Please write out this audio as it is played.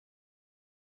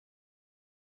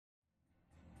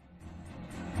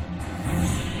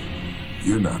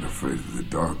You're not afraid of the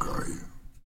dark, are you?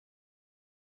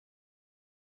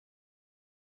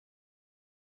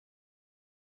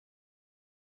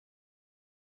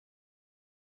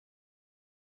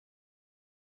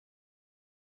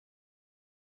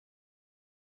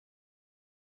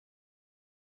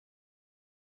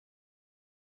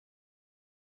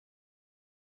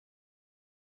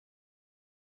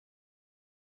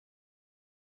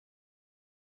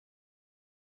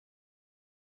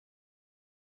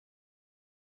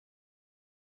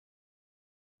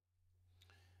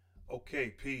 Okay,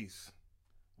 peace.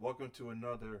 Welcome to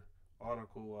another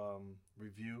article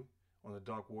review on the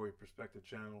Dark Warrior Perspective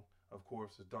channel. Of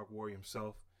course, the Dark Warrior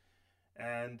himself.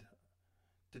 And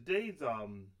today's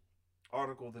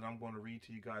article that I'm going to read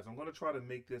to you guys, I'm going to try to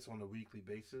make this on a weekly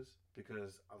basis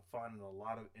because I'm finding a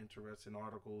lot of interesting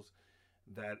articles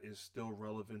that is still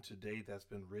relevant today that's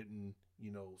been written,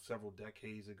 several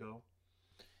decades ago.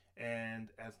 And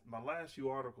as my last few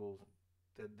articles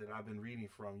that I've been reading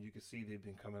from, you can see they've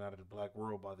been coming out of the Black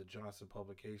World by the Johnson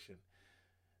publication.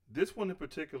 This one in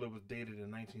particular was dated in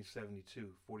 1972,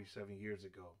 47 years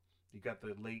ago. You got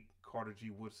the late Carter G.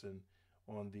 Woodson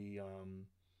on the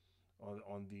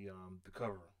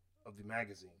cover of the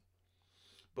magazine.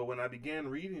 But when I began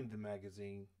reading the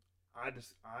magazine, I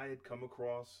had come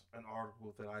across an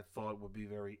article that I thought would be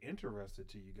very interesting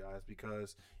to you guys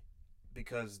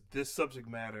because this subject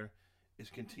matter is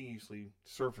continuously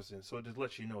surfacing. So it just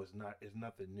lets you know it's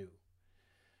nothing new.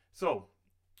 So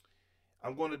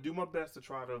I'm going to do my best to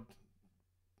try to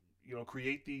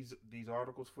create these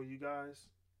articles for you guys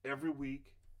every week,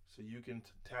 so you can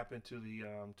tap into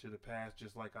the past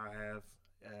just like I have.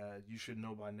 You should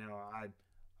know by now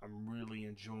I'm really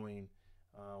enjoying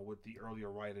what the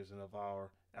earlier writers and of our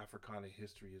Africana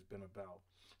history has been about.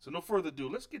 So no further ado,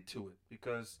 let's get to it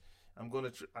because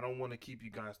I don't want to keep you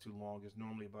guys too long. It's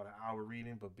normally about an hour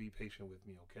reading, but be patient with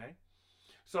me, okay?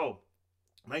 So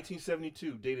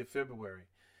 1972, dated February,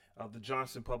 of the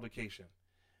Johnson publication.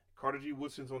 Carter G.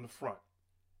 Woodson's on the front.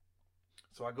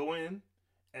 So I go in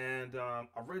and I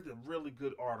read a really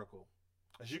good article.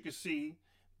 As you can see,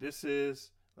 this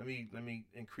is let me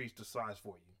increase the size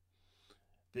for you.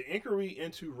 The inquiry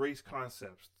into race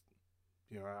concepts,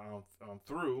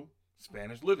 through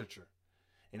Spanish literature,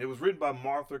 and it was written by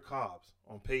Martha Cobb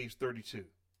on page 32.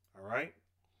 All right.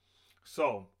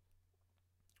 So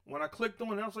when I clicked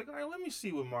on it, I was like, all right, let me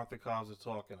see what Martha Cobb is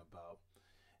talking about.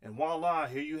 And voila,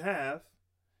 here you have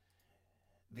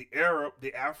the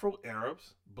Afro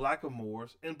Arabs,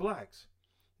 Blackamoors, and blacks.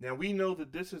 Now we know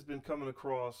that this has been coming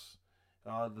across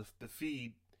the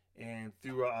feed and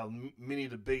through many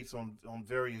debates on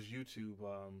various YouTube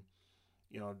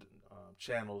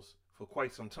channels for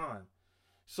quite some time.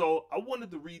 So I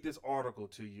wanted to read this article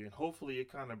to you, and hopefully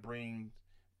it kind of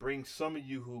brings some of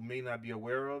you who may not be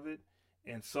aware of it,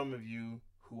 and some of you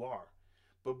who are.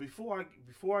 But before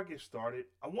I get started,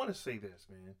 I want to say this,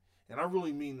 man, and I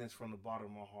really mean this from the bottom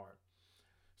of my heart.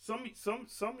 Some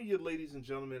of you ladies and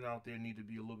gentlemen out there need to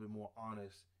be a little bit more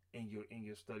honest in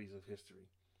your studies of history.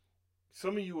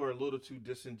 Some of you are a little too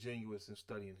disingenuous in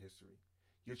studying history.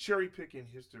 You're cherry picking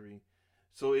history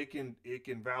so it can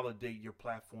validate your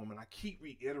platform, and I keep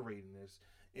reiterating this,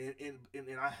 and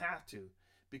I have to,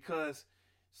 because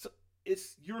so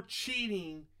it's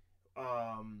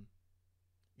um,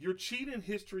 you're cheating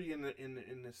history in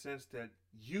the sense that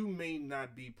you may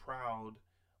not be proud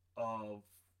of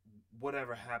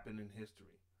whatever happened in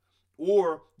history,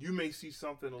 or you may see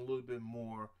something a little bit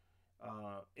more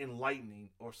enlightening,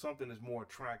 or something that's more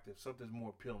attractive, something that's more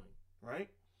appealing, right?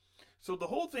 So the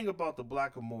whole thing about the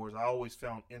Blackamoors, I always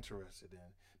found interested in,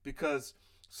 because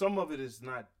some of it is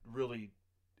not really,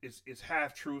 it's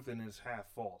half truth and it's half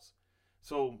false.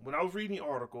 So when I was reading the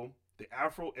article, the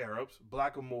Afro Arabs,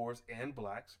 Blackamoors, and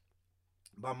Blacks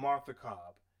by Martha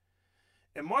Cobb,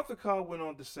 and Martha Cobb went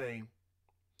on to say,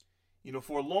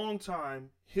 for a long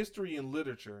time, history and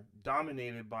literature,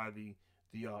 dominated by the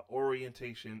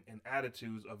orientation and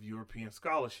attitudes of European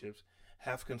scholarships,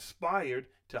 have conspired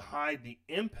to hide the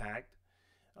impact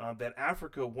that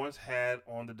Africa once had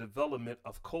on the development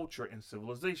of culture and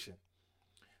civilization.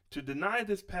 To deny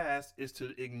this past is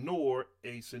to ignore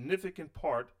a significant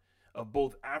part of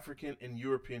both African and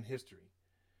European history.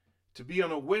 To be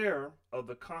unaware of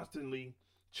the constantly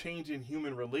changing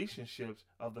human relationships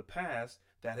of the past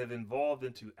that have evolved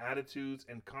into attitudes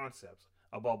and concepts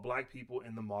about black people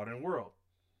in the modern world.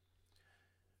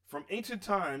 From ancient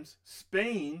times,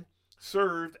 Spain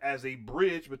served as a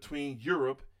bridge between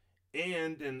Europe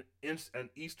and an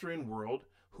Eastern world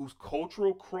whose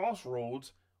cultural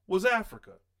crossroads was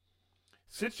Africa.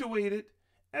 Situated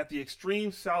at the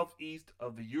extreme southeast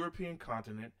of the European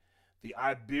continent, the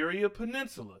Iberia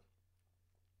Peninsula,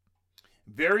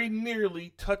 very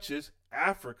nearly touches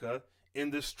Africa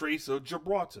in the Straits of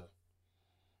Gibraltar.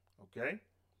 Okay?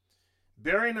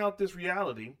 Bearing out this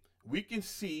reality, we can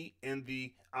see in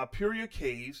the Alpuria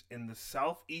Caves in the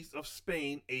southeast of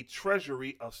Spain a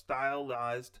treasury of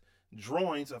stylized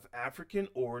drawings of African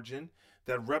origin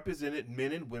that represented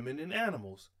men and women and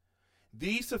animals.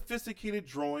 These sophisticated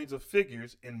drawings of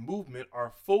figures and movement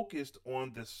are focused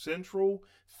on the central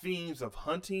themes of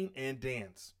hunting and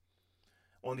dance.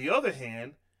 On the other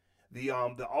hand, the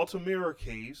Altamira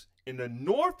Caves in the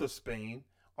north of Spain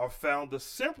are found the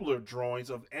simpler drawings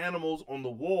of animals on the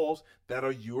walls that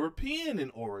are European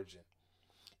in origin.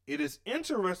 It is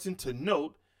interesting to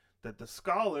note that the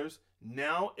scholars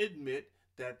now admit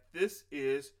that this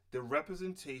is the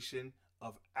representation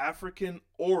of African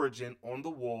origin on the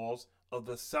walls of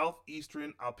the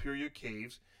southeastern Alpuria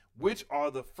Caves, which are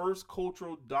the first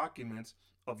cultural documents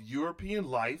of European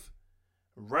life,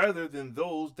 rather than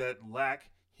those that lack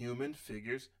human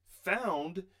figures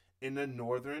found in the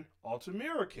northern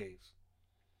Altamira Caves.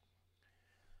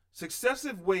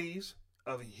 Successive waves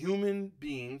of human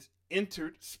beings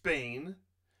entered Spain,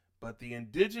 but the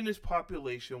indigenous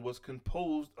population was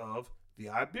composed of the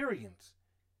Iberians,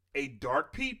 a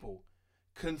dark people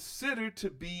considered to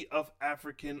be of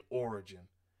African origin,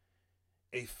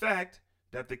 a fact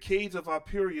that the caves of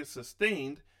Alpuria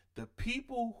sustained. The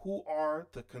people who are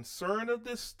the concern of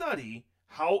this study,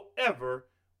 however,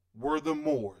 were the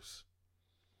Moors,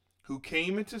 who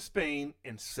came into Spain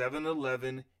in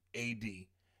 711 AD,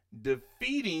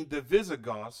 defeating the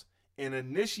Visigoths and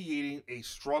initiating a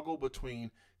struggle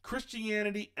between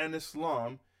Christianity and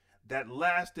Islam that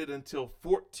lasted until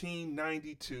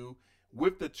 1492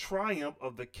 with the triumph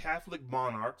of the Catholic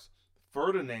monarchs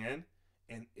Ferdinand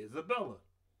and Isabella.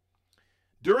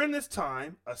 During this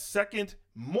time, a second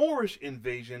Moorish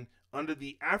invasion under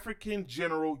the African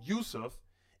general Yusuf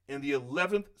in the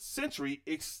 11th century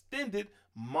extended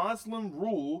Muslim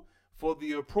rule for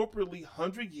the appropriately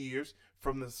 100 years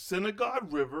from the Senegal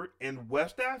River in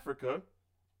West Africa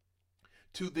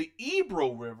to the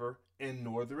Ebro River in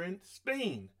northern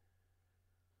Spain.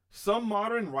 Some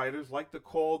modern writers like to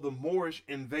call the Moorish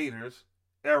invaders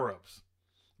Arabs,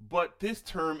 but this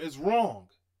term is wrong.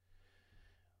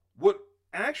 What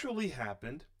actually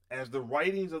happened, as the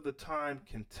writings of the time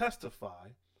can testify,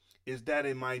 is that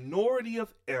a minority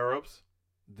of Arabs,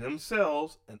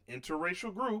 themselves an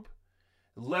interracial group,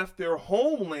 left their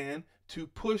homeland to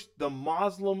push the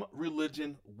Muslim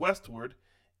religion westward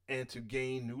and to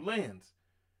gain new lands.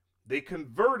 They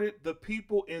converted the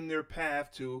people in their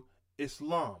path to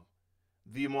Islam,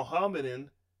 the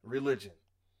Mohammedan religion.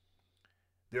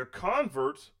 Their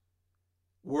converts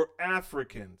were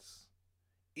Africans,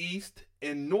 East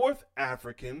and North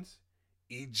Africans,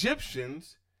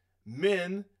 Egyptians,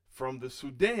 men from the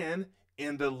Sudan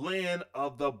and the land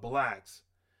of the blacks,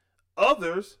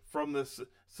 others from the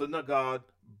Senegal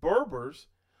Berbers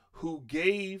who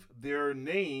gave their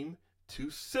name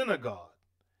to Senegal,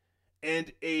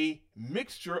 and a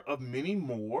mixture of many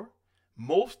more,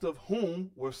 most of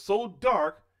whom were so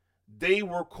dark they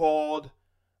were called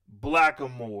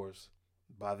Blackamoors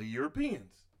by the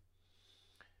Europeans.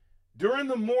 During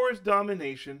the Moorish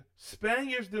domination,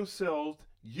 Spaniards themselves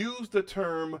used the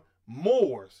term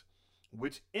Moors,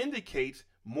 which indicates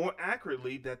more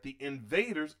accurately that the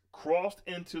invaders crossed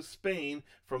into Spain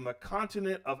from the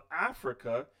continent of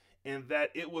Africa and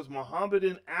that it was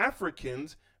Mohammedan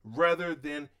Africans rather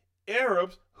than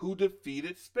Arabs who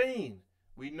defeated Spain.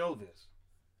 We know this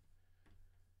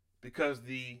because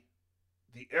the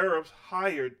Arabs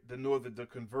hired the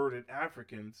converted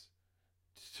Africans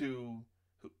to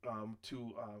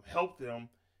help them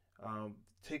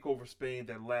take over Spain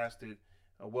that lasted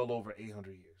well over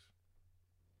 800 years.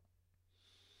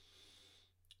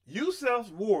 Yusuf's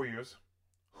warriors,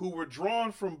 who were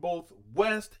drawn from both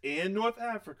West and North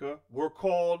Africa, were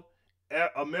called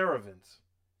Amerivans,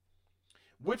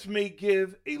 which may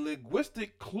give a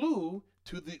linguistic clue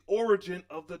to the origin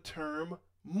of the term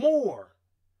Moor.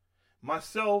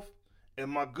 Myself and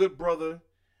my good brother,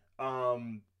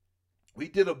 we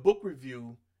did a book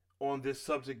review on this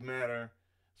subject matter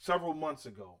several months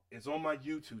ago. It's on my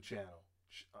YouTube channel.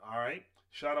 All right?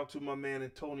 Shout out to my man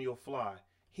Antonio Fly.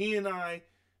 He and I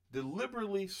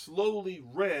deliberately, slowly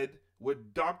read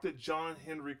what Dr. John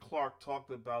Henry Clark talked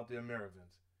about the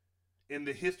Americans in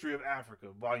the History of Africa,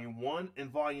 Volume 1 and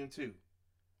Volume 2.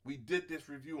 We did this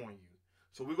review on you.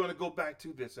 So we're going to go back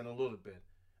to this in a little bit.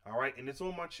 All right? And it's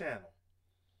on my channel.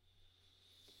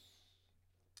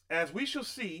 As we shall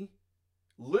see,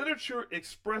 Literature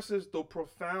expresses the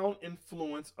profound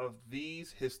influence of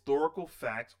these historical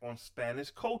facts on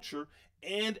Spanish culture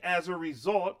and, as a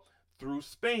result, through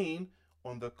Spain,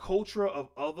 on the culture of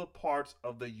other parts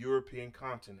of the European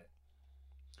continent.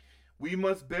 We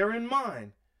must bear in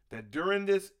mind that during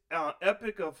this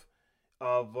epoch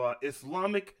of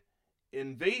Islamic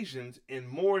invasions and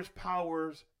Moorish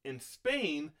powers in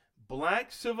Spain,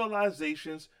 black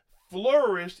civilizations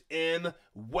flourished in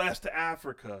West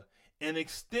Africa and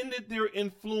extended their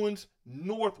influence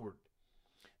northward.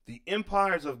 The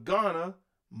empires of Ghana,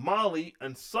 Mali,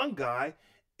 and Songhai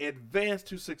advanced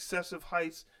to successive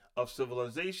heights of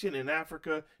civilization in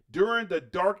Africa during the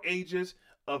Dark Ages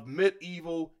of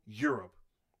medieval Europe.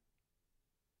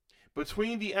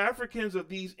 Between the Africans of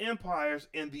these empires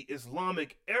and the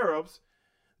Islamic Arabs,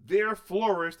 there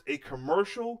flourished a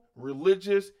commercial,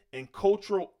 religious, and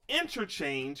cultural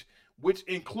interchange which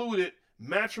included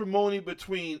matrimony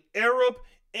between Arab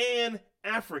and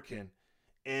African,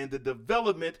 and the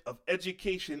development of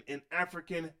education in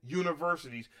African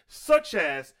universities, such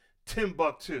as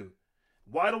Timbuktu.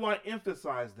 Why do I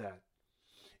emphasize that?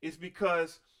 It's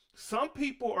because some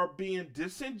people are being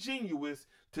disingenuous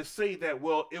to say that,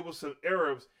 well, it was some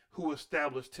Arabs who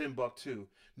established Timbuktu.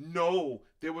 No,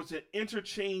 there was an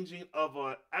interchanging of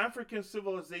an African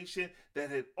civilization that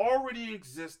had already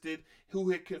existed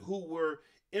who were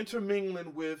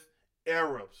intermingling with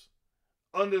Arabs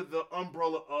under the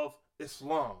umbrella of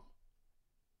Islam,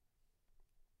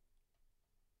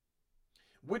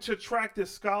 which attracted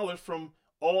scholars from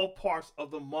all parts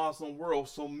of the Muslim world.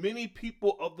 So many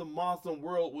people of the Muslim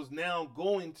world was now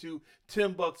going to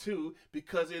Timbuktu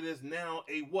because it is now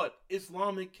a what?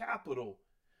 Islamic capital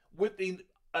with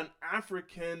an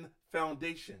African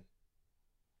foundation.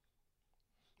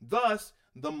 Thus,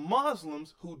 the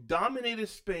Muslims who dominated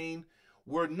Spain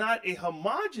were not a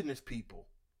homogeneous people.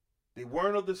 They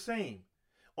weren't of the same.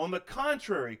 On the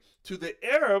contrary, to the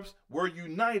Arabs were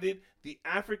united the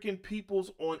African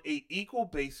peoples on an equal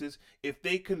basis if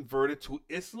they converted to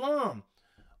Islam.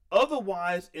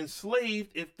 Otherwise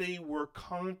enslaved if they were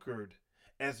conquered,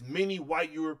 as many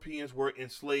white Europeans were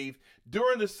enslaved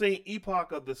during the same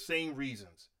epoch of the same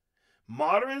reasons.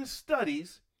 Modern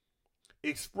studies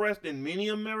expressed in many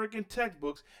American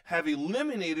textbooks have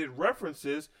eliminated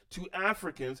references to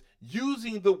Africans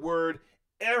using the word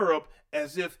Arab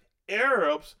as if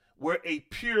Arabs were a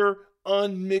pure,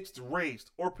 unmixed race,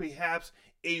 or perhaps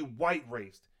a white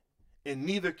race. In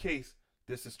neither case,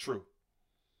 this is true.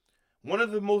 One of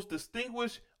the most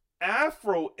distinguished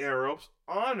Afro Arabs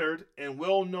honored and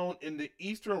well known in the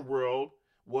Eastern world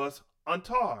was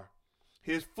Antar.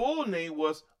 His full name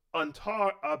was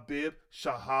Antar Abib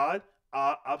Shahad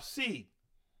Absid.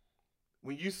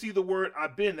 When you see the word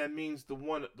Abin, that means the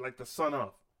one, like the son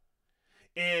of.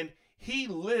 And he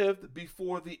lived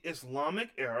before the Islamic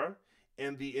era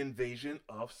and the invasion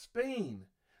of Spain.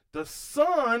 The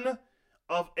son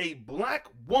of a black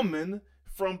woman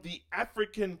from the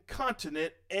African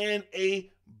continent and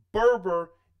a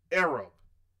Berber Arab.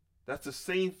 That's the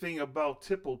same thing about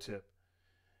Tipple-Tip,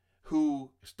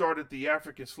 who started the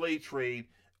African slave trade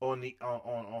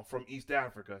from East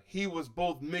Africa. He was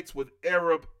both mixed with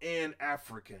Arab and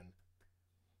African.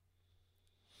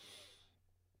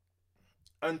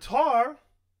 Antar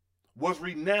was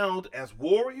renowned as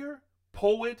warrior,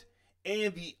 poet,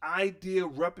 and the ideal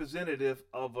representative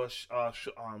of a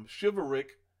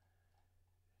chivalric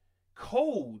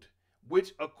code,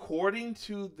 which, according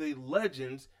to the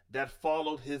legends that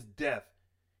followed his death,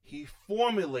 he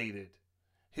formulated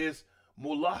his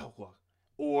mulahwa,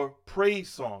 or praise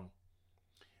song,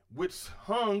 which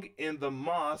hung in the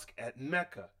mosque at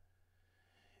Mecca.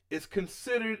 Is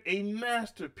considered a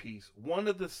masterpiece, one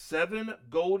of the 7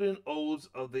 golden odes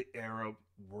of the Arab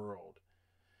world.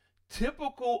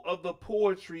 Typical of the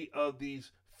poetry of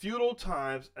these feudal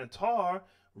times, Antar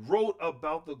wrote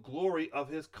about the glory of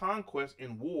his conquest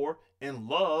in war and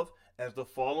love, as the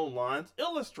following lines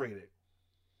illustrated.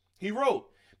 He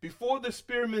wrote, "Before the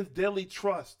spearman's deadly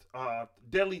thrust,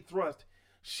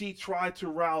 she tried to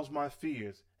rouse my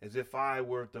fears, as if I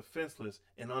were defenseless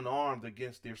and unarmed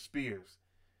against their spears.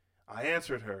 I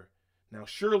answered her, now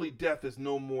surely death is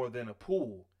no more than a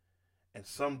pool, and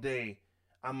some day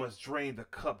I must drain the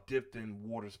cup dipped in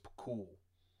waters cool.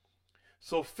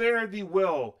 So fare thee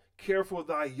well, care for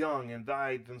thy young and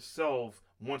thy themselves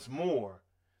once more,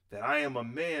 that I am a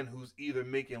man who's either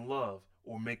making love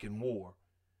or making war.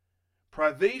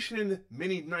 Privation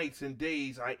many nights and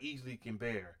days I easily can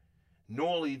bear,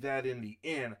 knowingly that in the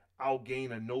end I'll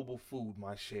gain a noble food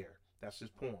my share." That's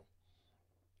his poem.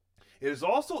 It is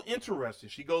also interesting,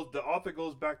 the author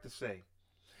goes back to say,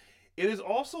 It is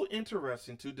also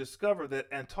interesting to discover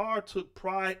that Antar took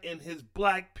pride in his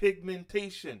black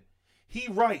pigmentation. He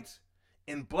writes,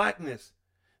 "In blackness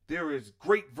there is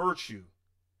great virtue,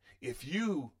 if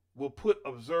you will put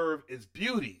observe its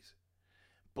beauties.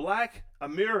 Black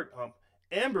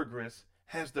ambergris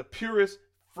has the purest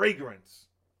fragrance."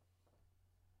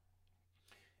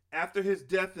 After his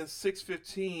death in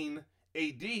 615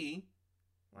 AD,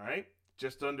 right,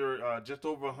 just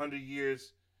over 100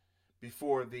 years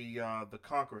before the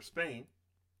conquer of Spain,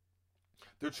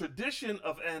 the tradition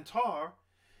of Antar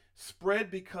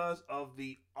spread because of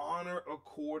the honor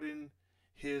according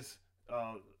his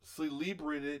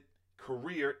celebrated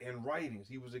career in writings.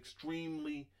 He was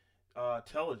extremely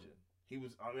intelligent.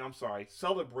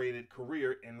 Celebrated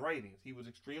career in writings. He was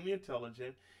extremely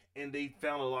intelligent, and they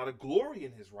found a lot of glory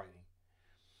in his writing,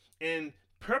 and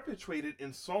perpetrated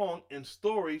in song and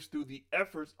stories through the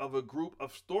efforts of a group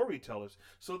of storytellers.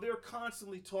 So they're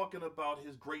constantly talking about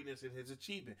his greatness and his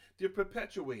achievement. They're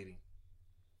perpetuating.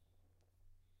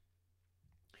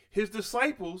 His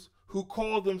disciples, who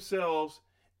called themselves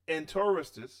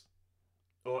Antaristas,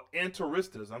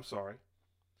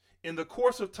 in the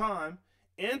course of time,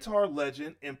 Antar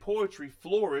legend and poetry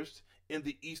flourished in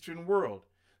the Eastern world,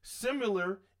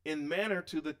 similar in manner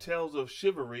to the tales of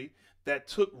chivalry that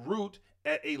took root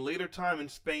at a later time in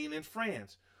Spain and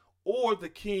France, or the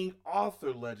King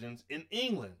Arthur legends in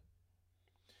England.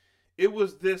 It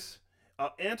was this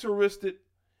Antaristic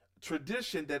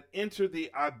tradition that entered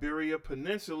the Iberia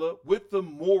Peninsula with the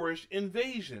Moorish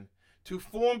invasion to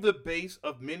form the base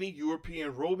of many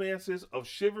European romances of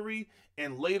chivalry,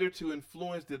 and later to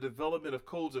influence the development of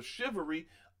codes of chivalry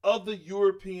of the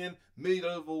European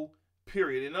medieval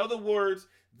period. In other words,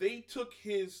 they took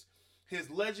his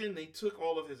legend, they took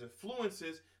all of his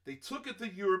influences, they took it to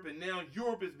Europe, and now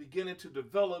Europe is beginning to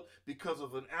develop because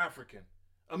of an African,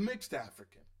 a mixed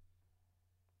African.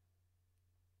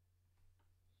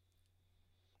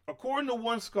 According to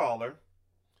one scholar,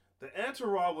 the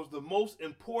Antara was the most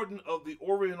important of the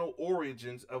Oriental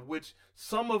origins, of which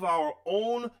some of our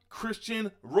own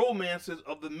Christian romances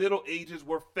of the Middle Ages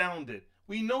were founded.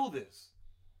 We know this.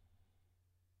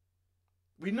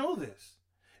 We know this.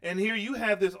 And here you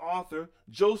have this author,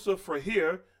 Joseph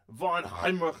Freire von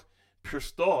Heinrich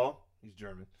Pirstall. He's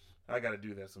German. I got to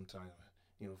do that sometime.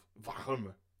 Von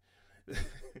Heinrich.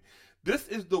 This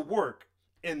is the work,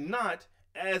 and not,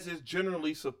 as is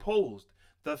generally supposed,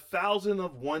 the Thousand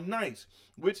of One Nights,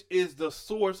 which is the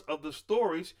source of the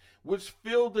stories which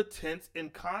fill the tents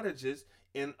and cottages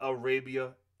in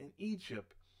Arabia and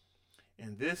Egypt.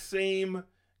 In this same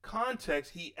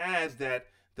context, he adds that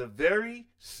the very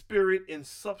spirit and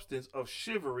substance of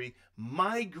chivalry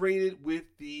migrated with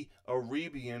the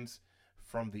Arabians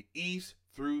from the east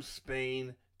through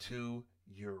Spain to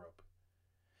Europe.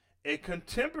 A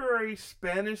contemporary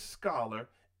Spanish scholar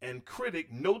and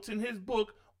critic notes in his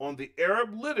book on the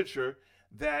Arab literature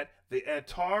that the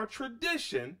Antar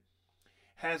tradition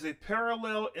has a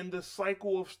parallel in the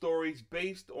cycle of stories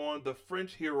based on the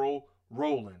French hero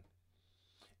Roland,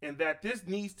 and that this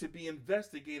needs to be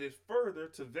investigated further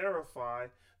to verify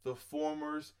the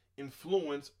former's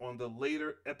influence on the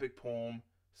later epic poem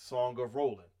Song of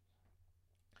Roland.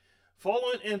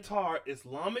 Following Antar,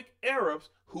 Islamic Arabs,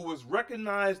 who was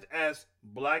recognized as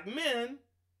black men,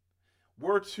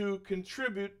 were to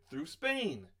contribute through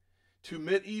Spain to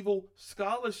medieval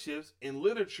scholarships in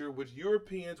literature which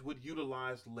Europeans would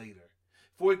utilize later.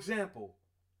 For example,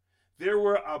 there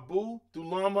were Abu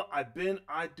Dulama ibn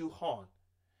Duhan,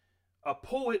 a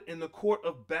poet in the court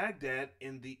of Baghdad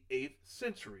in the 8th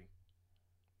century.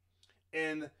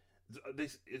 And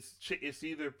it's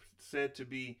either said to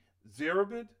be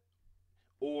Zerbid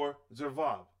or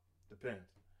Zervab, depends.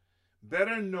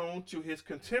 Better known to his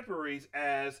contemporaries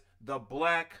as the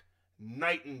Black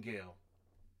Nightingale,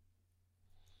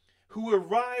 who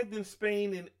arrived in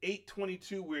Spain in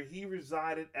 822, where he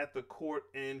resided at the court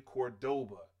in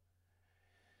Cordoba.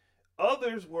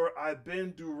 Others were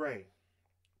Ibn Duray,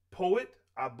 poet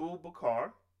Abu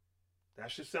Bakr, that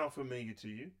should sound familiar to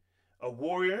you, a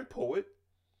warrior and poet,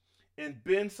 and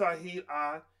Ben Sahid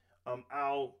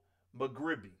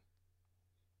al-Maghribi,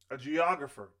 a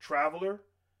geographer, traveler,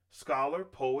 scholar,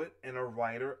 poet, and a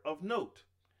writer of note.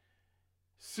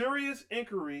 Serious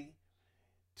inquiry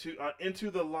into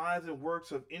the lives and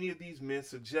works of any of these men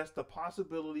suggests the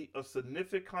possibility of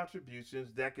significant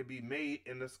contributions that could be made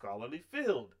in the scholarly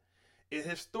field. A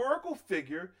historical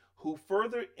figure who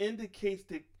further indicates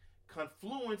the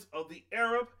confluence of the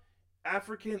Arab,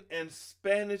 African, and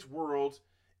Spanish worlds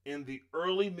in the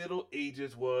early Middle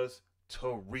Ages was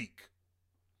Tariq.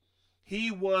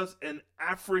 He was an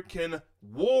African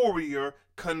warrior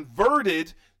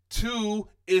converted to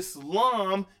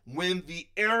Islam when the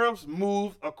Arabs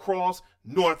moved across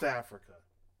North Africa,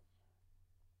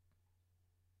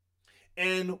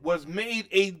 and was made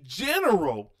a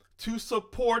general to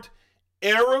support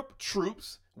Arab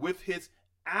troops with his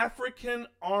African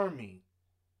army.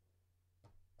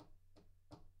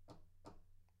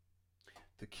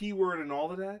 The key word in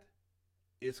all of that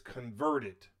is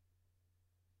converted.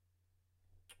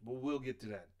 But we'll get to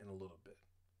that in a little bit.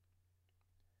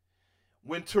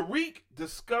 When Tariq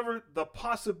discovered the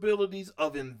possibilities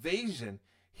of invasion,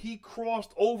 he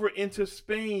crossed over into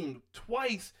Spain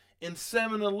twice in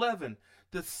 711,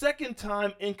 the second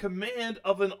time in command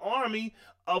of an army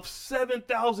of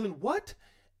 7,000 what?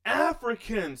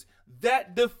 Africans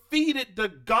that defeated the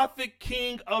Gothic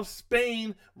king of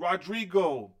Spain,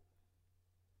 Rodrigo.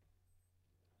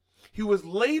 He was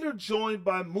later joined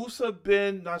by Musa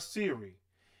bin Nasiri,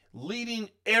 leading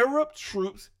Arab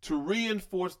troops to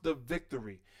reinforce the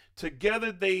victory.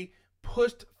 Together they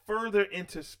pushed further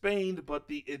into Spain, but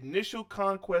the initial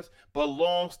conquest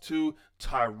belongs to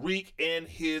Tariq and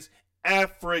his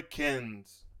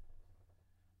Africans.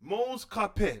 Mons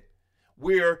Capet,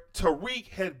 where Tariq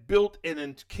had built an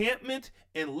encampment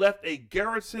and left a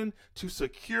garrison to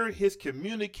secure his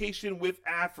communication with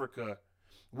Africa,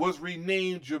 was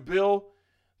renamed Jebel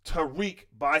Tariq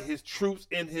by his troops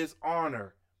in his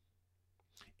honor,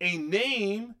 a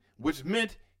name which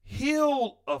meant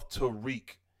hill of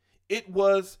Tariq. It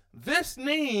was this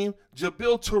name,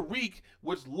 Jebel Tariq,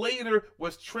 which later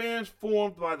was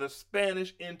transformed by the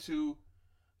Spanish into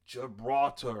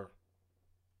Gibraltar.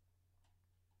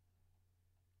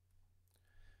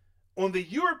 On the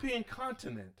European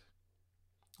continent,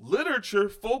 literature,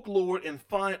 folklore, and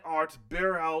fine arts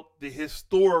bear out the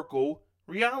historical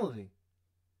reality.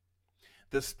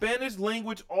 The Spanish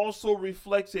language also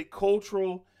reflects a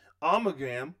cultural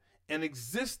amalgam and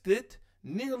existed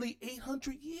nearly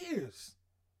 800 years.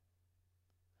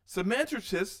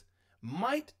 Semantricists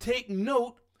might take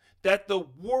note that the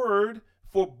word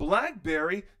for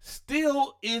blackberry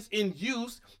still is in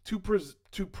use to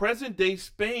present-day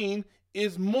Spain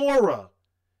is mora,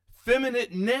 feminine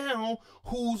noun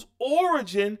whose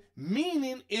origin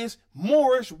meaning is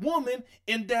Moorish woman,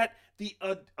 in that the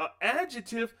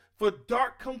adjective for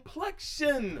dark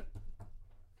complexion.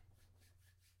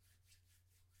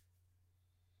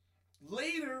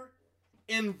 Later,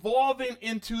 evolving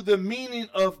into the meaning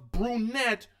of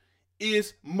brunette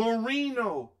is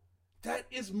merino. That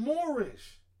is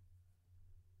Moorish.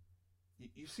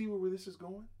 You see where this is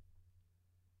going?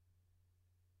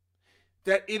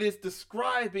 That it is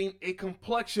describing a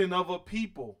complexion of a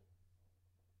people.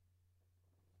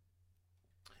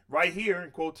 Right here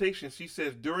in quotation, she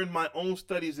says, during my own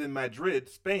studies in Madrid,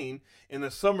 Spain, in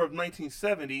the summer of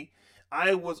 1970,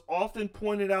 I was often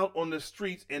pointed out on the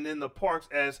streets and in the parks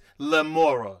as La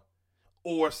Mora,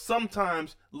 or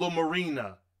sometimes La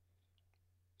Morena.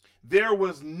 There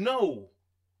was no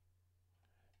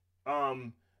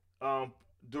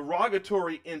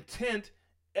derogatory intent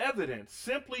evidence,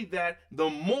 simply that the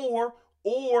Moor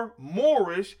or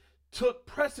Moorish took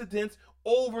precedence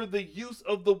over the use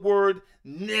of the word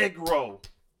negro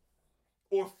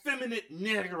or feminine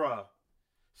negra,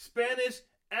 Spanish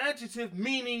adjective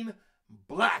meaning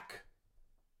black.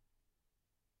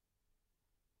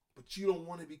 But you don't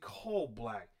want to be called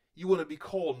black. You want to be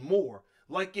called Moor,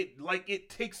 like it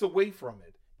takes away from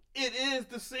it. It is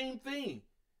the same thing.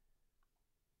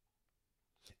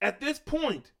 At this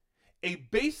point, a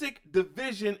basic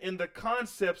division in the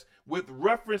concepts with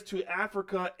reference to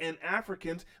Africa and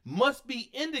Africans must be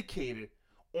indicated.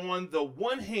 On the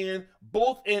one hand,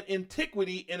 both in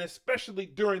antiquity and especially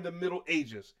during the Middle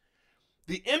Ages,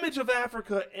 the image of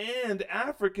Africa and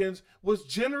Africans was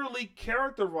generally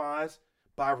characterized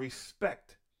by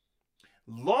respect,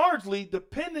 largely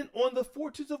dependent on the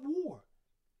fortunes of war.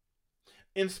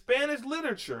 In Spanish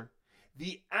literature,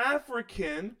 the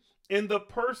African in the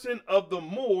person of the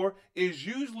Moor is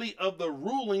usually of the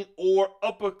ruling or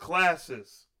upper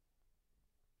classes.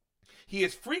 He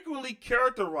is frequently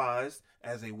characterized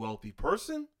as a wealthy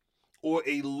person or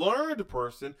a learned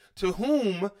person to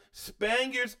whom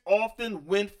Spaniards often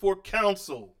went for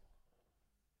counsel.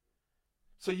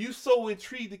 So you so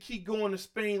intrigued to keep going to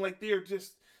Spain like they're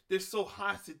so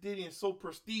high sedity and so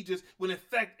prestigious, when in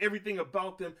fact everything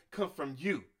about them comes from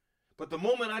you. But the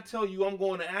moment I tell you I'm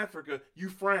going to Africa, you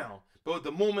frown. But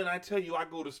the moment I tell you I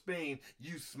go to Spain,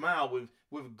 you smile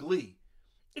with glee.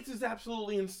 It is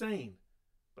absolutely insane.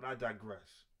 But I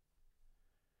digress.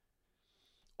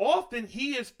 Often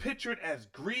he is pictured as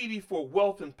greedy for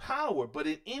wealth and power, but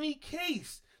in any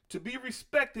case, to be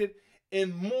respected,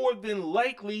 and more than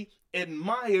likely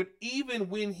admired even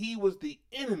when he was the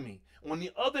enemy. On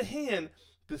the other hand,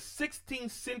 the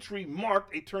 16th century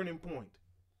marked a turning point.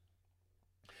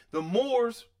 The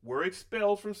Moors were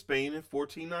expelled from Spain in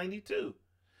 1492.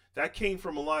 That came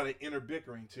from a lot of inner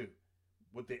bickering too,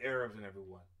 with the Arabs and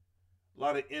everyone. A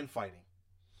lot of infighting.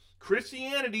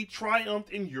 Christianity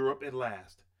triumphed in Europe at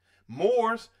last.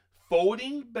 Moors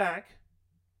folding back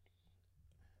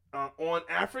on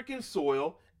African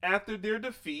soil after their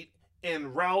defeat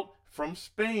en route from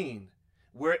Spain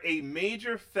were a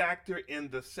major factor in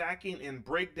the sacking and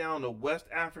breakdown of West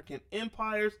African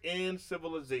empires and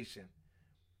civilization.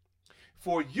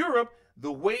 For Europe,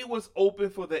 the way was open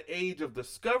for the age of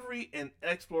discovery and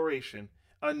exploration,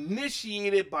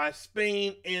 initiated by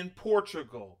Spain and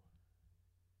Portugal.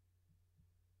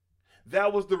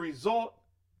 That was the result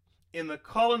in the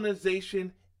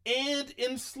colonization and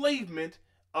enslavement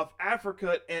of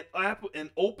Africa and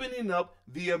opening up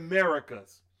the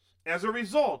Americas. As a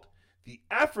result, the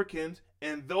Africans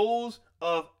and those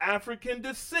of African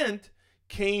descent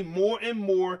came more and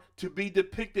more to be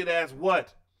depicted as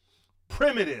what?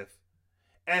 Primitive,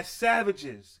 as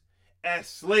savages, as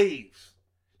slaves.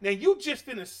 Now you just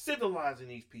finished civilizing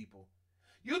these people.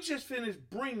 You just finished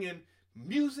bringing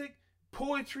music,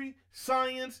 poetry,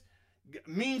 science,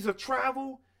 means of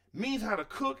travel, means how to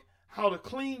cook, how to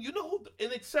clean,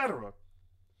 and etc.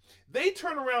 They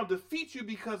turn around, defeat you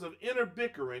because of inner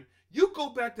bickering. You go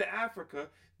back to Africa.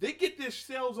 They get their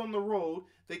selves on the road.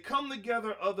 They come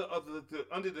together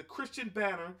under the Christian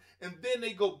banner, and then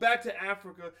they go back to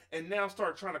Africa and now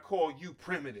start trying to call you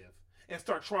primitive, and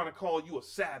start trying to call you a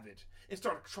savage, and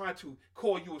start trying to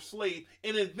call you a slave,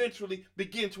 and eventually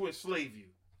begin to enslave you.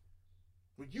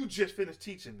 When you just finished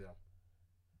teaching them.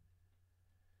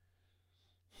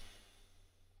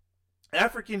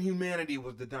 African humanity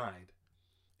was denied.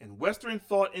 In Western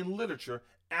thought and literature,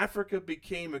 Africa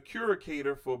became a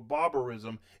curator for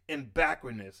barbarism and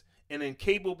backwardness, and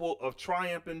incapable of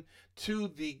triumphing to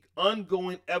the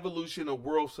ongoing evolution of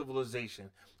world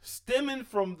civilization. Stemming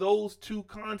from those two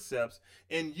concepts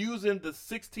and using the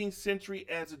 16th century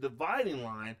as a dividing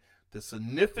line, the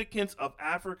significance of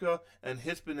Africa and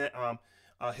Hispanic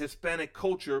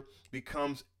culture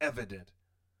becomes evident.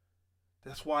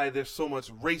 That's why there's so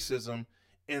much racism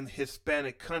in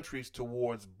Hispanic countries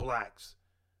towards blacks.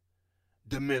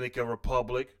 Dominican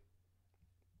Republic,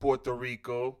 Puerto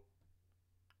Rico,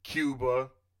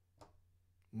 Cuba,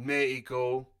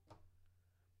 Mexico,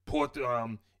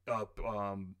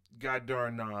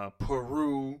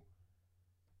 Peru,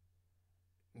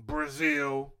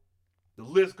 Brazil. The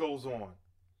list goes on.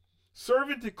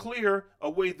 Serving to clear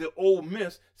away the old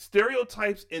myths,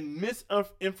 stereotypes, and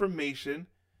misinformation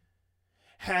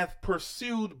have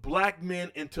pursued black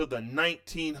men into the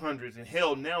 1900s and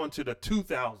hell now into the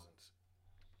 2000s.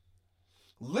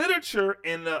 Literature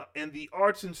and the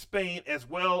arts in Spain, as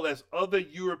well as other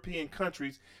European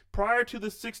countries prior to the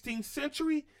 16th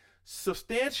century,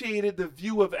 substantiated the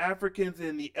view of Africans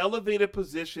in the elevated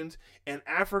positions and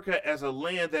Africa as a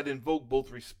land that invoked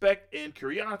both respect and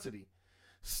curiosity.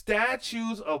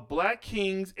 Statues of black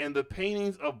kings and the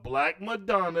paintings of black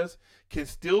Madonnas can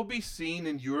still be seen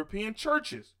in European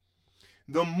churches.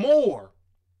 The more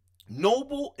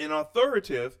noble and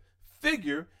authoritative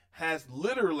figure has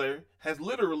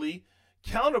literally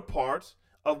counterparts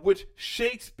of which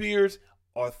Shakespeare's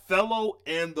Othello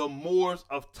and the Moors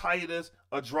of Titus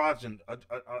Andronicus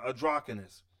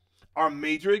are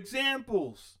major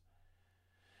examples.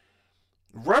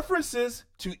 References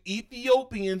to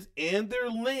Ethiopians and their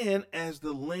land as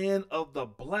the land of the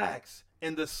blacks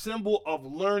and the symbol of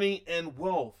learning and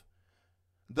wealth.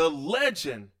 The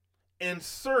legend and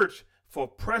search for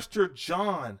Prester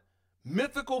John,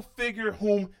 mythical figure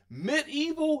whom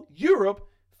medieval Europe,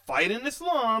 fighting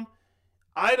Islam,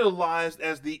 idolized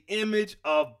as the image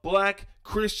of black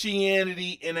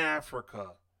Christianity in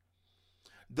Africa.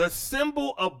 The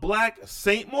symbol of black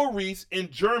Saint Maurice in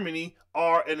Germany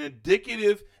are an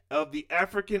indicative of the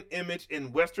African image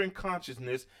in Western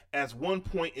consciousness as one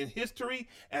point in history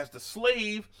as the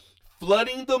slave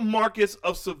flooding the markets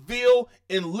of Seville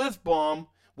and Lisbon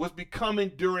was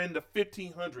becoming during the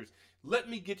 1500s. Let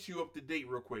me get you up to date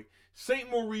real quick. Saint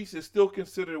Maurice is still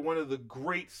considered one of the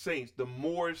great saints, the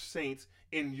Moorish saints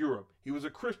in Europe. He was a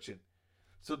Christian.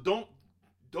 So don't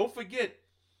forget,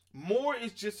 Moor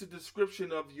is just a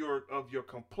description of your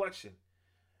complexion.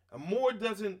 A Moor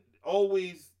doesn't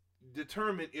always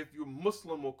determine if you're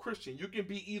Muslim or Christian. You can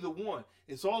be either one.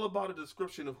 It's all about a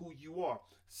description of who you are.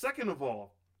 Second of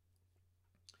all,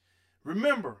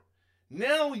 remember,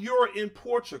 now you're in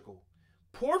Portugal.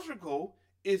 Portugal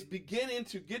is beginning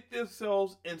to get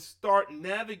themselves and start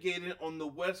navigating on the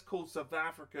west coast of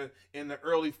Africa in the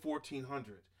early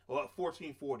 1400s, or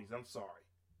 1440s. I'm sorry.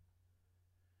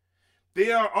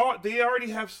 They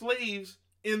already have slaves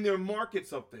in their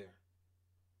markets up there.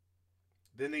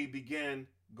 Then they began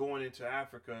going into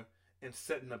Africa and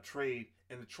setting up trade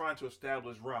and trying to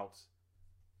establish routes.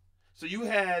 So you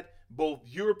had both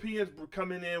Europeans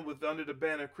coming in with under the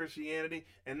banner of Christianity,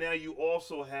 and now you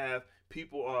also have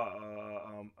people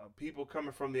people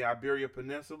coming from the Iberia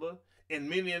Peninsula, and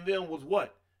many of them was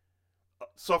what?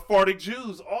 Sephardic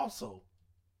Jews also.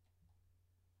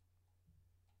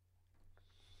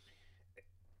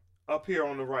 Up here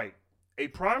on the right. A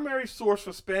primary source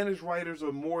for Spanish writers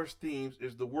of Moorish themes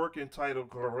is the work entitled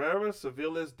Guerras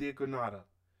Civiles de Granada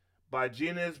by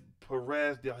Ginés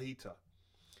Perez de Hita.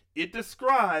 It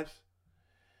describes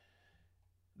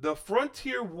the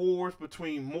frontier wars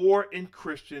between Moor and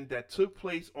Christian that took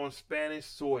place on Spanish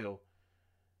soil.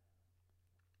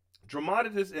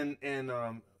 Dramatists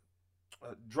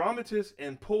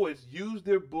and poets used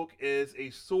their book as a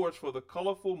source for the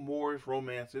colorful Moorish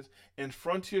romances and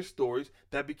frontier stories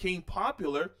that became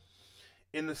popular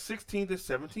in the 16th and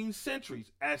 17th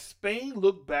centuries as Spain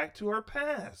looked back to her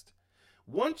past.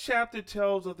 One chapter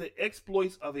tells of the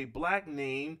exploits of a black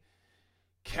named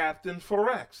Captain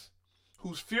Forex,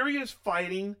 whose furious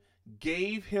fighting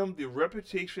gave him the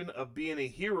reputation of being a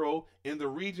hero in the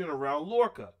region around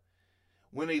Lorca.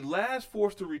 When a last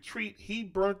forced to retreat, he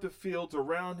burnt the fields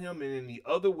around him and in the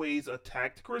other ways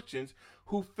attacked Christians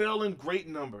who fell in great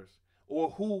numbers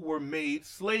or who were made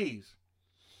slaves.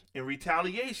 In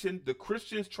retaliation, the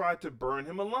Christians tried to burn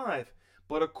him alive,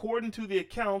 but according to the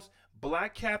accounts,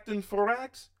 Black Captain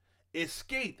Forax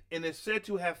escaped and is said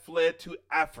to have fled to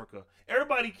Africa.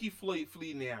 Everybody keep fleeing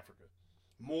to Africa.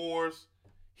 Moors,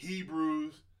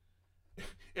 Hebrews,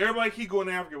 everybody keep going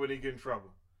to Africa when they get in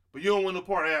trouble. But you don't want no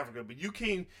part of Africa. But you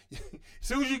can't. As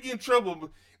soon as you get in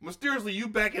trouble, mysteriously you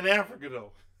back in Africa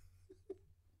though.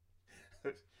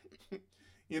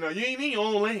 You ain't in your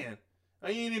own land. You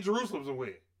ain't in Jerusalem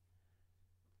somewhere.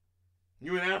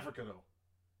 You in Africa though.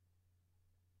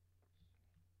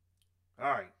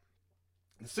 All right.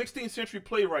 The 16th century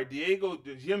playwright Diego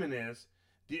de Jimenez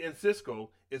de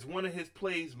Encisco is one of his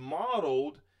plays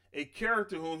modeled a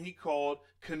character whom he called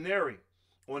Canary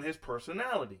on his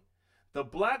personality. The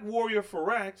black warrior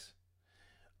Forax,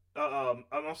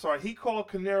 he called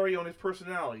Canary on his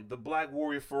personality, the black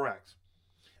warrior Forax.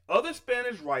 Other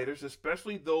Spanish writers,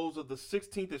 especially those of the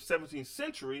 16th and 17th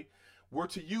century, were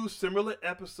to use similar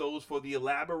episodes for the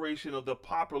elaboration of the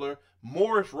popular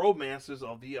Moorish romances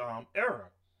of the era.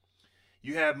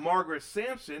 You have Margaret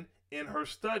Sampson in her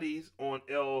studies on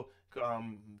El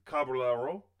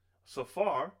Caballero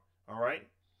Safar, all right?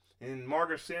 And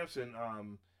Margaret Sampson,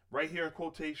 right here in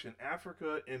quotation,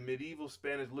 Africa and Medieval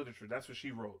Spanish Literature. That's what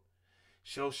she wrote.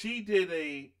 So she did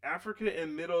a Africa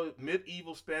and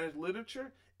Medieval Spanish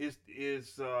Literature is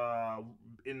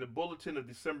in the bulletin of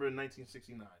December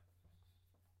 1969.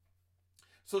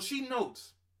 So she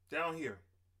notes down here,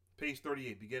 page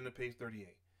 38, beginning of page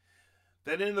 38,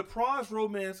 that in the prose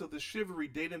romance of the chivalry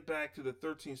dating back to the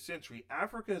 13th century,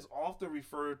 Africa is often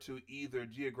referred to either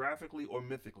geographically or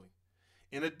mythically.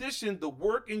 In addition, the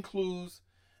work includes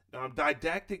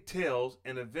didactic tales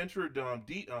and adventure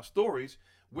stories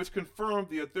which confirm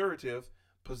the authoritative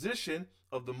position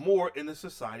of the Moor in the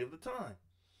society of the time.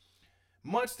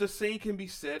 Much the same can be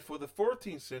said for the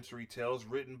 14th century tales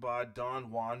written by Don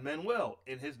Juan Manuel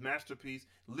in his masterpiece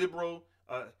Libro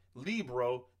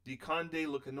de Conde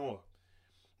Lucanor.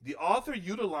 The author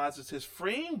utilizes his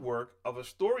framework of a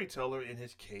storyteller in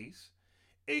his case,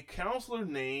 a counselor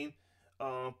named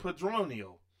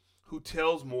Padronio, who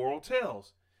tells moral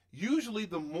tales. Usually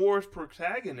the Moorish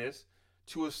protagonist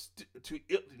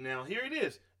now here it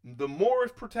is, the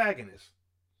Moorish protagonist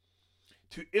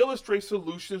to illustrate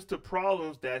solutions to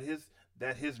problems that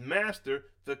his master,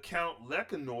 the Count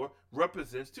Lecanor,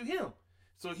 represents to him.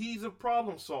 So he's a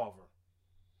problem solver.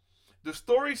 The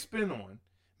stories spin on,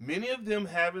 many of them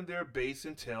having their base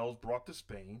in tales brought to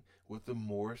Spain with the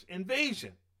Moorish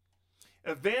invasion.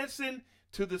 Advancing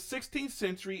to the 16th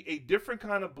century, a different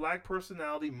kind of black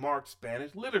personality marked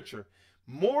Spanish literature.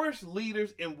 Moorish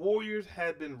leaders and warriors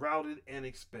had been routed and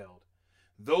expelled.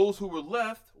 Those who were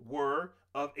left were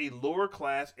of a lower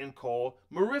class and called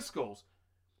Moriscos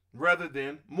rather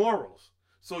than Moros.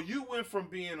 So you went from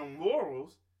being on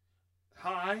Moros,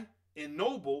 high and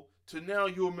noble, to now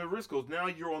you're Moriscos. Now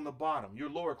you're on the bottom. You're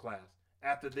lower class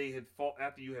after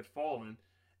you had fallen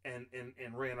and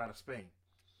ran out of Spain.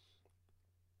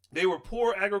 They were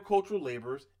poor agricultural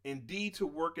laborers, indeed to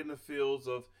work in the fields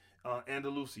of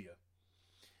Andalusia.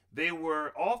 They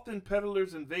were often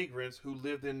peddlers and vagrants who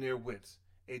lived in their wits.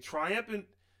 A triumphant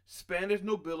Spanish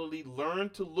nobility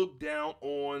learned to look down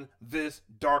on this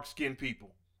dark-skinned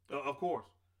people. Of course.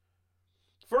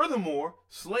 Furthermore,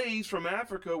 slaves from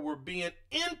Africa were being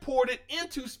imported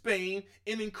into Spain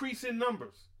in increasing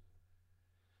numbers.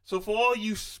 So for all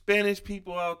you Spanish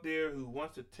people out there who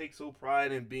wants to take so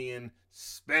pride in being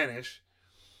Spanish,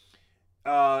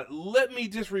 let me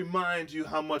just remind you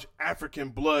how much African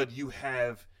blood you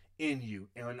have in you.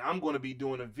 And I'm going to be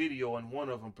doing a video on one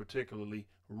of them particularly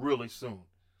really soon.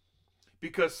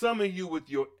 Because some of you with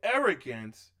your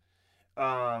arrogance,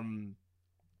 tend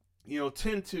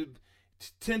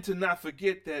to not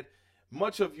forget that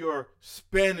much of your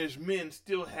Spanish men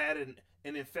still had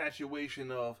an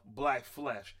infatuation of black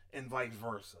flesh and vice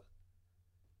versa.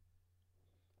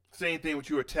 Same thing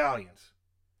with you Italians.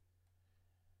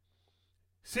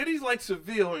 Cities like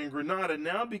Seville and Granada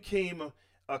now became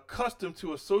accustomed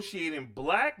to associating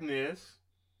blackness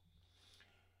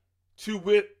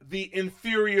with the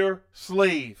inferior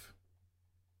slave.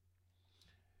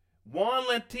 Juan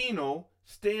Latino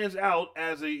stands out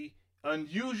as a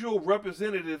unusual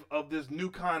representative of this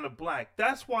new kind of black.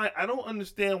 That's why I don't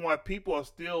understand why people are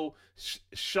still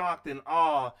shocked and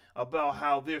awe about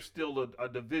how there's still a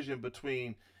division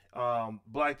between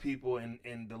black people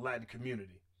and the Latin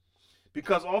community.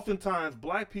 Because oftentimes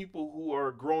black people who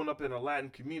are growing up in a Latin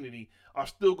community are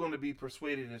still going to be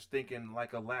persuaded as thinking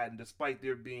like a Latin, despite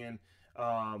their being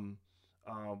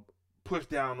pushed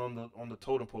down on the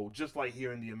totem pole, just like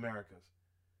here in the Americas.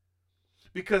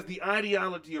 Because the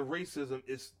ideology of racism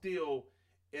is still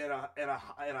at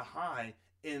a high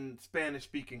in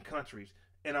Spanish-speaking countries,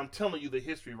 and I'm telling you the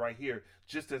history right here,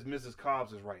 just as Mrs.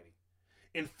 Cobbs is writing.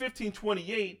 In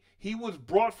 1528, he was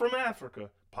brought from Africa,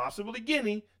 possibly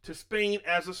Guinea, to Spain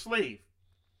as a slave.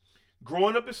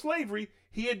 Growing up in slavery,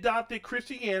 he adopted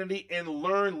Christianity and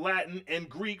learned Latin and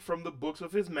Greek from the books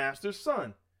of his master's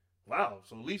son. Wow,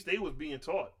 so at least they was being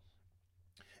taught.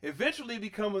 Eventually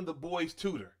becoming the boy's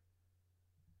tutor.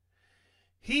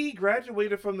 He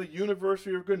graduated from the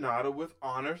University of Granada with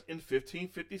honors in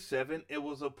 1557 and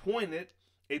was appointed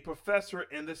a professor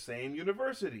in the same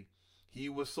university. He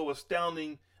was so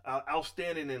outstanding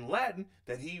in Latin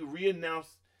that he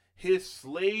renounced his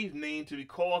slave name to be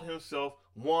called himself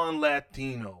Juan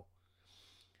Latino.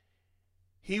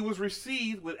 He was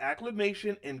received with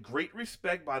acclamation and great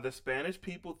respect by the Spanish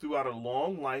people throughout a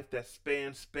long life that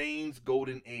spanned Spain's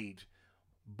golden age.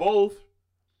 Both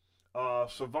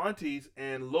Cervantes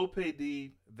and Lope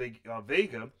de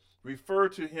Vega refer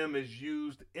to him as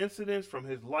used incidents from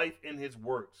his life in his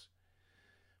works.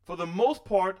 For the most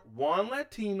part, Juan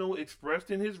Latino expressed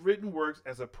in his written works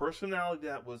as a personality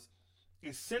that was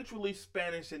essentially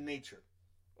Spanish in nature.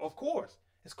 Of course,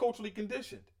 it's culturally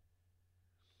conditioned.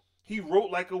 He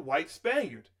wrote like a white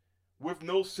Spaniard, with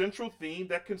no central theme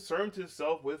that concerned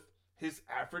himself with his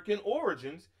African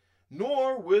origins,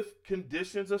 nor with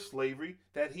conditions of slavery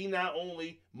that he not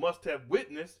only must have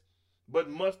witnessed, but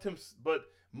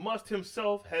must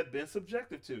himself have been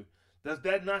subjected to. Does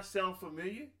that not sound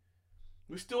familiar?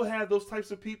 We still have those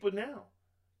types of people now.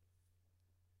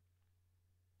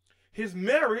 His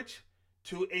marriage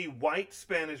to a white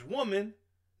Spanish woman,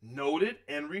 noted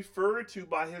and referred to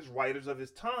by his writers of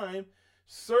his time,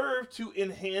 served to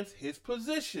enhance his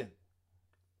position.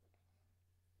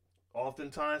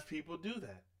 Oftentimes people do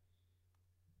that.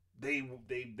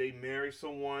 They marry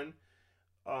someone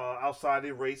outside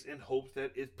their race in hopes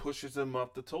that it pushes them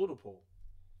up the totem pole.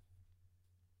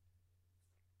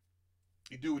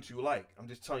 You do what you like. I'm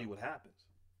just telling you what happens.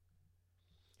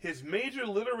 His major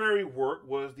literary work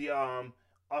was the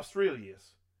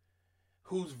Australius,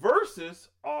 whose verses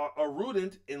are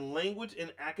rooted in language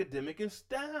and academic and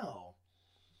style,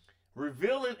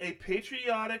 revealing a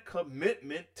patriotic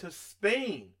commitment to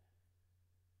Spain.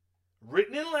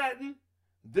 Written in Latin,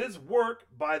 this work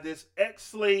by this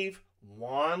ex-slave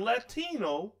Juan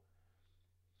Latino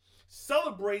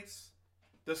celebrates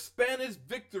the Spanish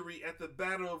victory at the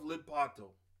Battle of Lepanto.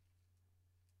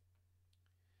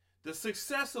 The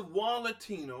success of Juan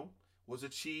Latino was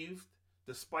achieved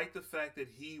despite the fact that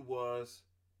he was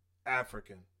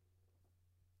African.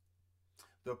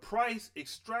 The price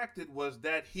extracted was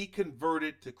that he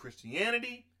converted to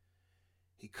Christianity,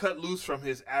 he cut loose from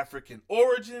his African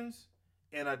origins,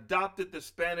 and adopted the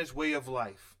Spanish way of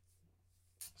life.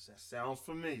 That sounds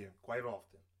familiar quite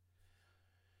often.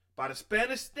 By the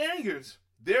Spanish standards,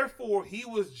 therefore, he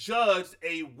was judged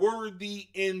a worthy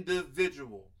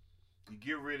individual. You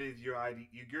get rid of your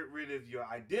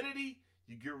identity,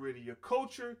 you get rid of your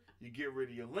culture, you get rid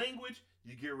of your language,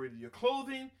 you get rid of your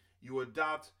clothing, you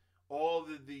adopt all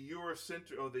the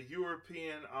Eurocentric or the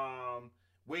European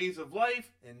ways of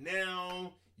life, and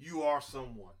now you are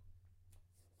someone.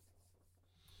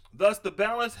 Thus, the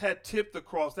balance had tipped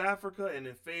across Africa and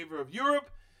in favor of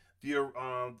Europe. The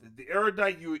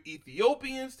erudite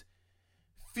Ethiopians,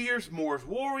 fierce Moorish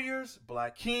warriors,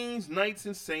 black kings, knights,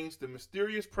 and saints, the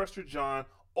mysterious Prester John,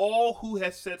 all who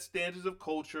had set standards of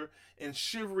culture and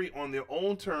chivalry on their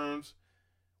own terms,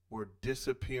 were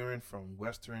disappearing from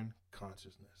Western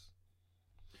consciousness.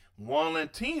 Juan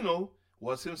Latino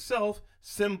was himself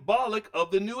symbolic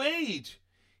of the New Age.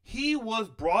 He was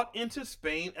brought into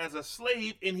Spain as a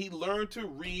slave, and he learned to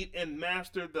read and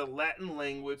master the Latin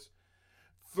language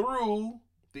through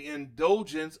the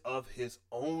indulgence of his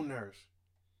owners.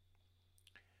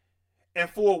 And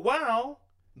for a while,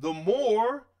 the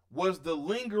Moor was the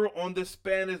linger on the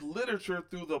Spanish literature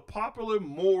through the popular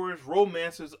Moorish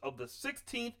romances of the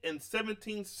 16th and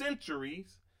 17th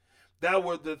centuries that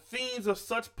were the themes of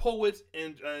such poets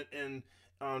and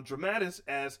dramatists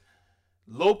as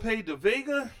Lope de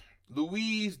Vega,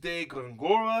 Luis de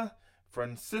Góngora,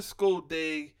 Francisco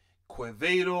de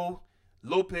Quevedo,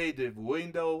 Lope de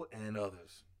Buendo, and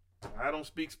others. I don't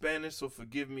speak Spanish, so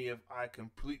forgive me if I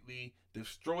completely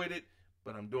destroyed it,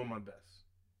 but I'm doing my best.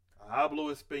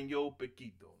 Hablo español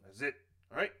poquito. That's it.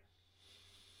 All right.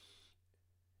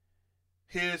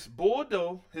 His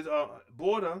Borda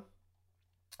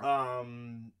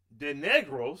de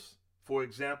Negros, for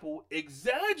example,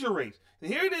 exaggerates.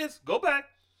 And here it is. Go back.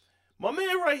 My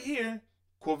man right here,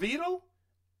 Quevedo,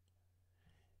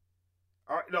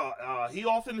 he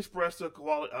often expressed a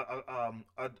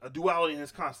duality in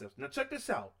his concepts. Now check this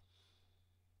out.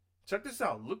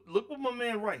 Look what my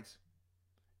man writes.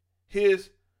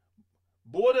 His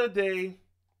Borda de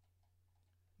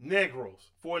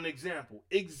Negros, for an example,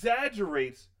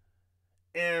 exaggerates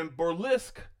and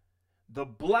burlesque the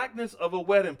blackness of a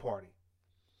wedding party,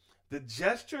 the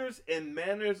gestures and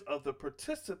manners of the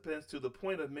participants to the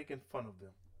point of making fun of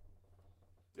them.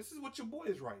 This is what your boy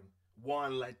is writing.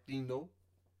 Juan Latino.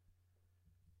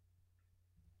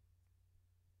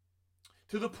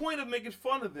 To the point of making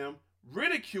fun of them,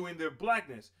 ridiculing their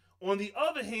blackness. On the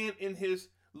other hand, in his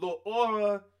La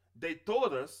Hora de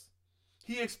Todas,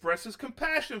 he expresses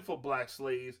compassion for black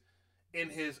slaves in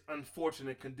his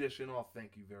unfortunate condition. Oh,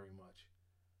 thank you very much.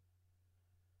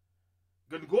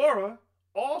 Góngora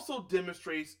also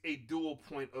demonstrates a dual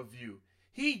point of view.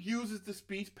 He uses the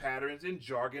speech patterns and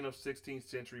jargon of 16th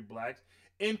century blacks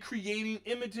in creating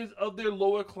images of their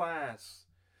lower class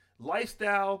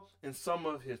lifestyle in some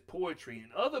of his poetry.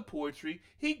 In other poetry,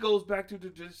 he goes back to the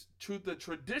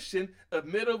tradition of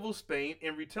medieval Spain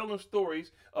and retelling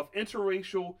stories of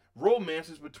interracial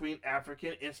romances between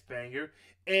African and Spaniard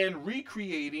and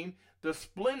recreating the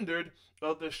splendor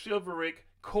of the chivalric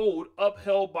code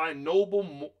upheld by noble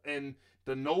Moor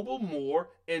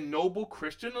and noble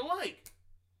Christian alike.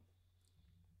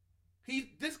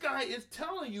 This guy is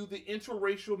telling you the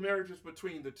interracial marriages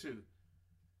between the two.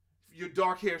 Your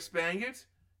dark-haired Spaniards,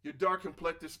 your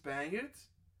dark-complected Spaniards.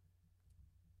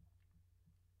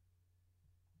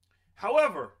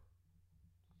 However,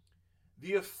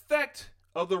 the effect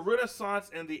of the Renaissance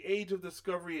and the Age of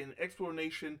Discovery and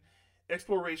exploration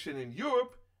in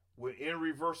Europe were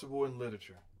irreversible in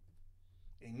literature.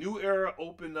 A new era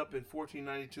opened up in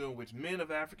 1492 in which men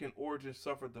of African origin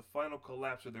suffered the final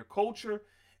collapse of their culture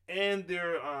and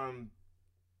their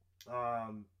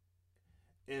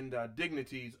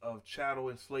dignities of chattel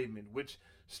enslavement, which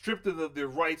stripped them of their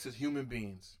rights as human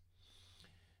beings.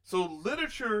 So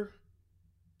literature,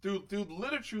 through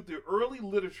early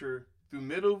literature, through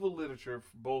medieval literature,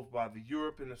 both by the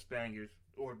Europe and the Spaniards,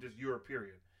 or just Europe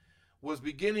period, was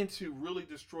beginning to really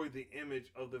destroy the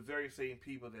image of the very same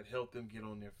people that helped them get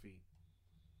on their feet.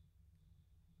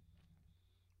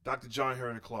 Dr. John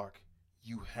Henrik Clarke,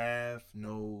 you have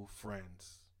no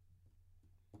friends.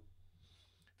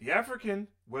 The African,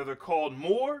 whether called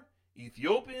Moor,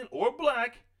 Ethiopian, or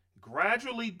black,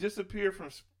 gradually disappeared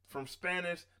from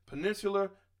Spanish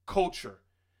peninsular culture.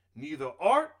 Neither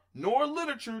art nor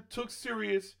literature took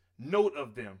serious note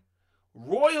of them.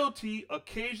 Royalty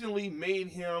occasionally made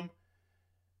him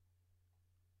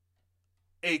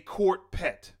a court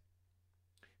pet.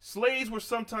 Slaves were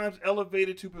sometimes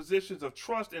elevated to positions of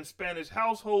trust in Spanish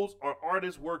households or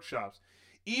artist workshops.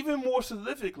 Even more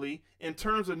significantly, in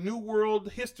terms of New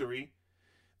World history,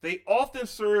 they often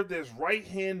served as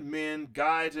right-hand men,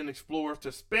 guides, and explorers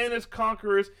to Spanish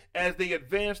conquerors as they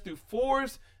advanced through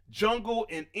forest, jungle,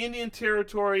 and Indian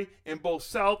territory in both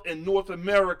South and North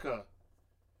America.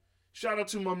 Shout out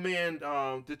to my man,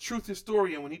 the truth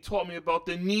historian, when he taught me about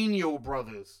the Nino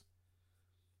brothers.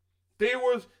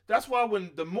 That's why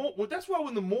when the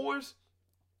Moors,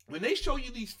 when they show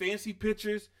you these fancy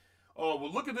pictures, oh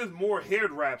well, look at this Moor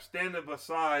head wrap standing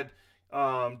beside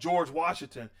George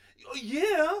Washington.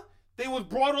 Yeah, they was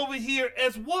brought over here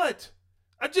as what?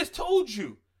 I just told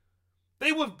you.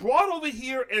 They was brought over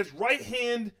here as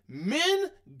right-hand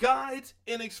men, guides,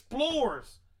 and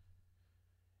explorers.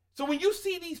 So when you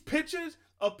see these pictures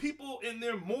of people in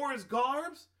their Moorish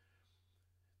garbs,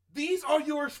 these are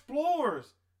your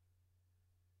explorers.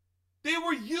 They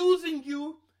were using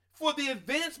you for the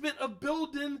advancement of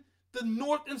building the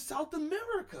North and South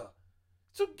America.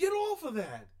 So get off of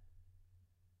that.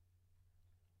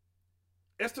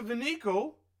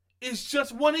 Estevanico is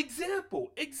just one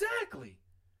example, exactly,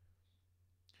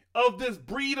 of this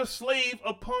breed of slave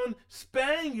upon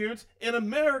Spaniards in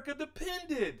America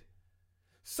depended.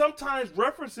 Sometimes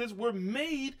references were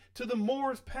made to the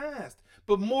Moors' past,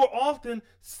 but more often,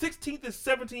 16th and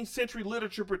 17th century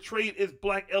literature portrayed its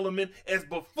black element as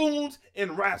buffoons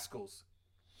and rascals.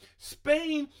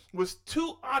 Spain was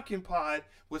too occupied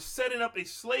with setting up a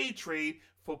slave trade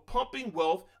for pumping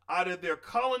wealth out of their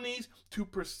colonies to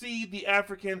perceive the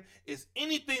African as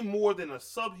anything more than a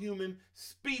subhuman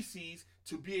species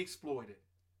to be exploited.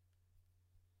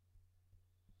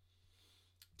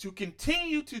 To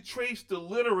continue to trace the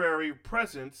literary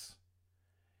presence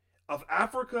of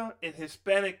Africa and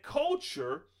Hispanic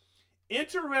culture,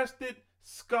 interested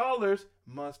scholars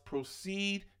must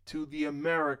proceed to the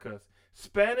Americas.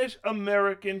 Spanish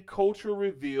American culture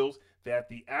reveals that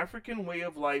the African way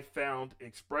of life found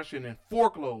expression in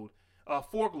folklore,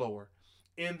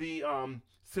 in the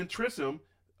centrism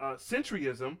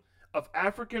of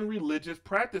African religious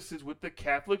practices with the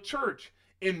Catholic Church,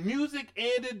 in music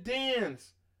and in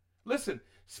dance. Listen,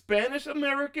 Spanish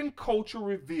American culture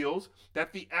reveals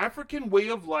that the African way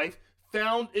of life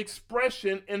found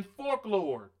expression in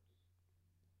folklore.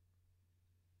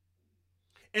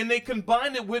 And they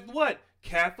combined it with what?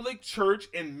 Catholic Church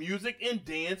and music and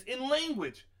dance and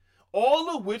language. All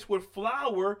of which would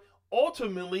flower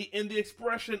ultimately in the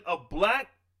expression of black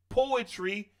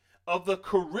poetry of the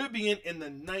Caribbean in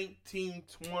the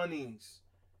 1920s.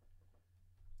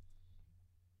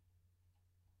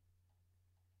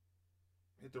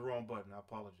 Hit the wrong button, I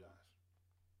apologize.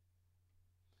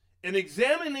 An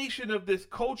examination of this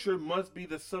culture must be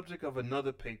the subject of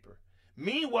another paper.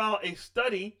 Meanwhile, a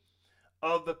study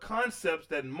of the concepts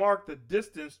that mark the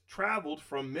distance traveled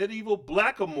from medieval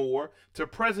Blackamoor to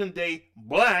present day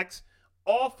blacks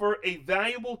offer a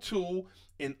valuable tool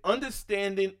in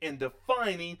understanding and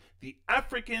defining the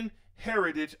African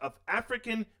heritage of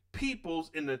African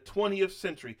peoples in the 20th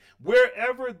century,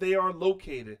 wherever they are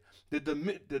located.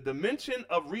 The dimension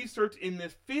of research in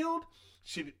this field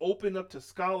should open up to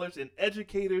scholars and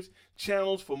educators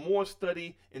channels for more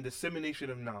study and dissemination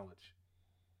of knowledge.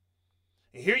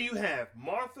 And here you have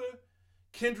Martha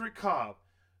Cobb,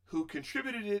 who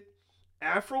contributed it,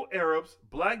 Afro Arabs,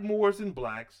 Blackamoors and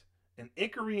Blacks, an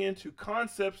inquiry into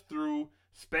concepts through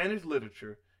Spanish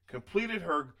literature, completed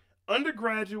her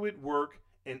undergraduate work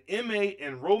and MA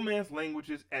in Romance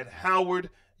languages at Howard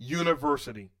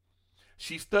University.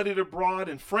 She studied abroad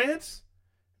in France,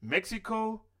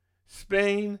 Mexico,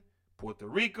 Spain, Puerto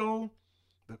Rico,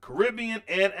 the Caribbean,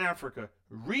 and Africa,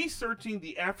 researching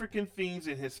the African themes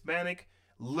in Hispanic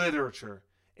literature,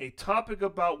 a topic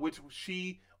about which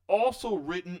she also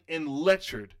written and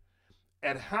lectured.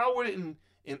 At Howard in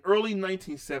early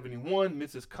 1971,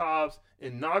 Mrs. Cobbs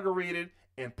inaugurated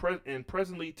and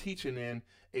presently teaching in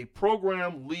a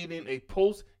program leading a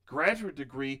postgraduate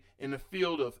degree in the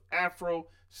field of Afro,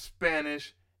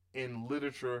 Spanish, and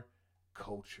literature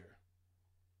culture.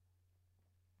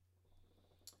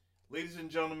 Ladies and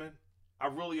gentlemen, I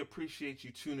really appreciate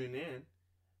you tuning in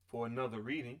for another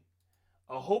reading.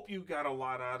 I hope you got a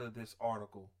lot out of this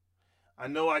article. I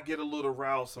know I get a little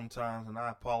roused sometimes, and I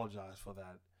apologize for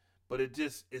that. But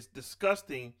it's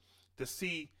disgusting to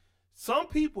see some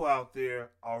people out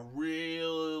there are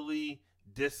really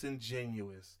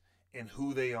disingenuous in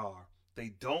who they are. They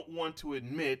don't want to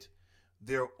admit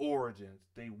their origins.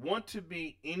 They want to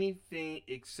be anything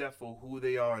except for who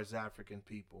they are as African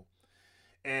people.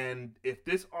 And if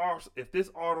this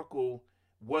article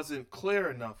wasn't clear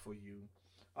enough for you,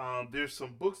 there's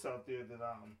some books out there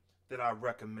that I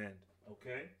recommend.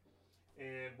 Okay,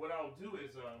 and what I'll do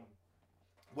is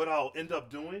what I'll end up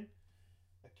doing.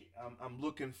 I'm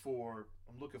looking for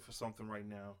something right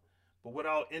now, but what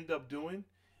I'll end up doing,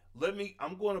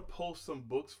 I'm going to post some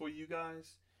books for you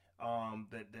guys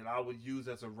that I would use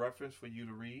as a reference for you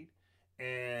to read,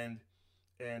 and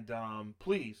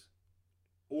please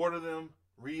order them,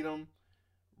 read them,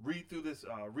 read through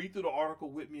the article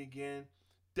with me again.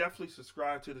 definitely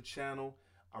subscribe to the channel.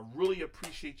 I really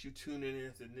appreciate you tuning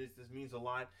in, and this means a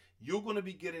lot. You're going to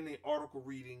be getting an article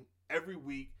reading every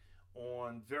week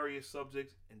on various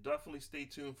subjects, and definitely stay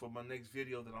tuned for my next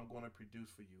video that I'm going to produce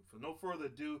for you. For no further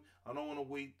ado, I don't want to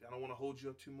wait. I don't want to hold you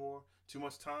up too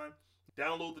much time.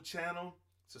 Download the channel.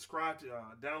 Subscribe to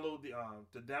download the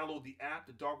app,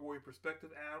 the Dark Warrior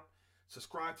Perspective app.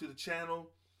 Subscribe to the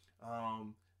channel.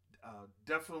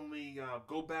 Definitely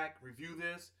go back, review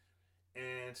this,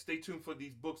 and stay tuned for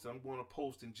these books that I'm going to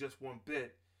post in just one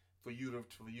bit for you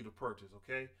to purchase.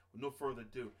 Okay. With no further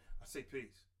ado, I say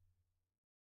peace.